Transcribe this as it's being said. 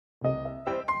An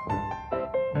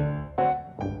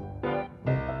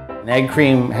egg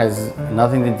cream has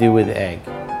nothing to do with egg.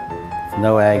 There's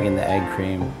no egg in the egg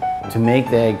cream. To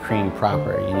make the egg cream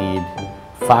proper, you need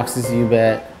Fox's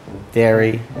U-Bet,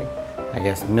 dairy. I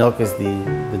guess milk is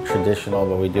the traditional,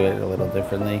 but we do it a little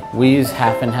differently. We use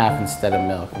half and half instead of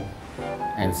milk.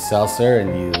 And seltzer, and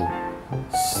you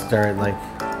stir it like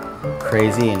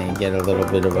crazy, and you get a little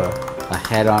bit of a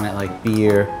head on it like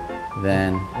beer.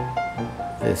 Then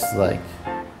this like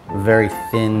very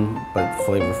thin but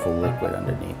flavorful liquid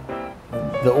underneath.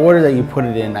 The order that you put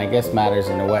it in, I guess, matters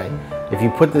in a way. If you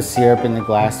put the syrup in the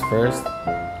glass first,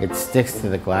 it sticks to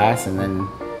the glass and then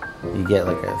you get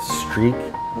like a streak.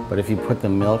 But if you put the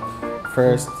milk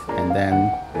first and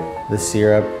then the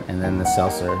syrup and then the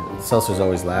seltzer's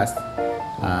always last,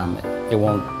 it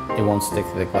won't stick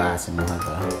to the glass and you'll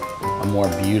have a more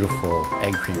beautiful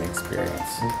egg cream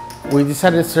experience. We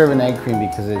decided to serve an egg cream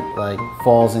because it like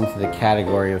falls into the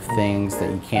category of things that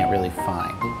you can't really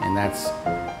find. And that's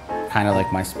kind of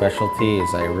like my specialty,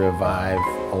 is I revive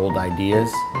old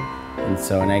ideas. And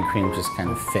so an egg cream just kind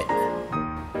of fit.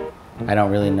 I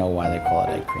don't really know why they call it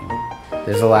egg cream.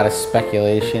 There's a lot of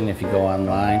speculation if you go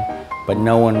online, but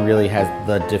no one really has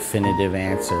the definitive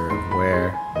answer of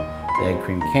where the egg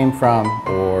cream came from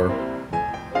or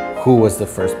who was the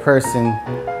first person.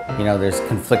 You know, there's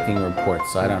conflicting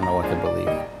reports, so I don't know what to believe.